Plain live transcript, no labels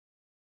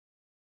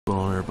What's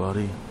going on,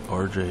 everybody?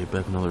 RJ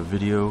back with another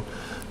video,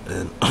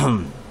 and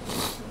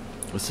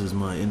this is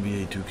my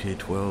NBA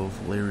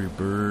 2K12 Larry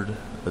Bird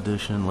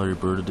edition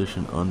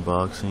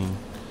unboxing.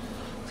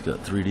 It's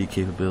got 3D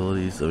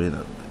capabilities. I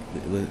mean,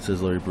 it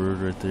says Larry Bird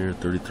right there,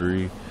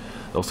 33. It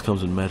also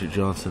comes with Magic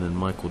Johnson and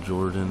Michael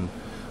Jordan.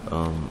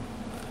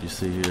 You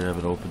see here, I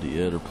haven't opened it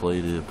yet or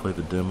played it. Played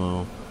the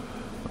demo.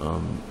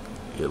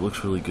 It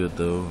looks really good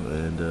though,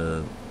 and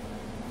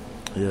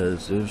yeah,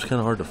 it was kind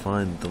of hard to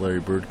find the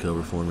Larry Bird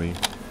cover for me.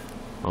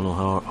 I don't know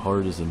how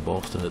hard it is in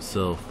Boston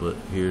itself, but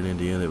here in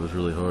Indiana it was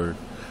really hard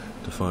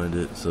to find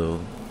it. So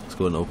let's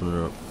go ahead and open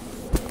it up.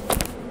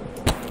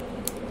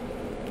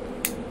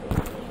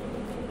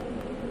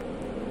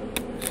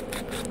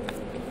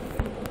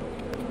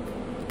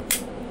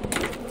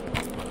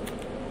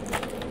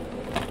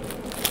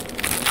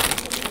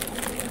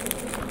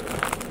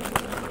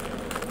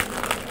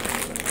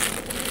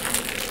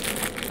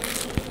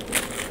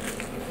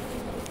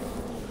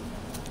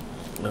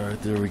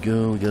 Alright, there we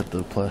go. We got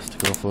the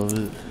plastic off of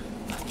it.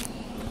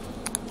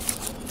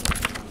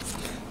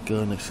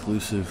 Got an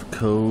exclusive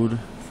code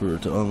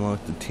to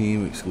unlock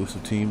the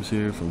exclusive teams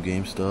here from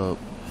GameStop.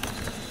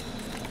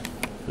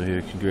 So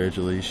here,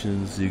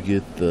 congratulations. You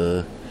get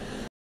the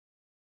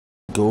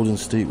Golden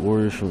State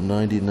Warriors from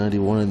 90 to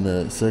 91 and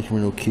the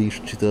Sacramento Kings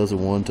from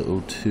 2001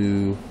 to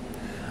 02.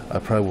 I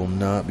probably will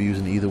not be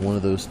using either one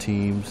of those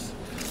teams.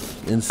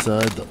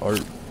 Inside the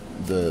art,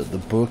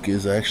 the book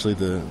is actually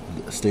the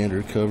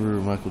standard cover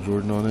of Michael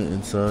Jordan on it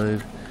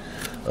inside.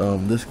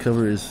 This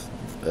cover is,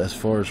 as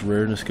far as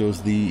rareness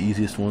goes, the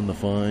easiest one to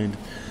find.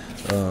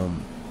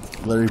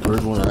 Larry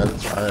Bird one,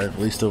 I at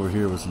least over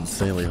here, was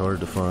insanely hard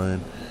to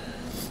find.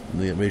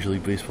 And they got Major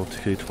League Baseball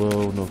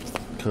 2K12, no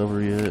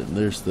cover yet. And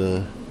there's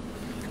the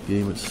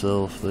game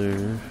itself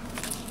there.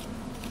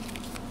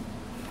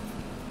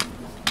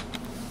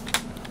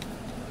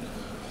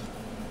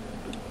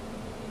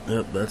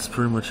 Yep, that's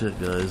pretty much it,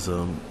 guys.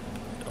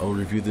 I'll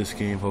review this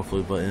game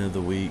hopefully by the end of the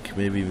week,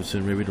 maybe even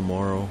soon, maybe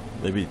tomorrow,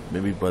 maybe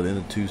by the end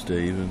of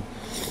Tuesday even.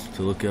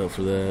 So look out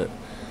for that.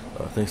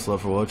 Thanks a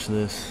lot for watching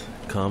this.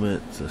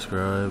 Comment,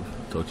 subscribe.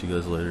 Talk to you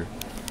guys later.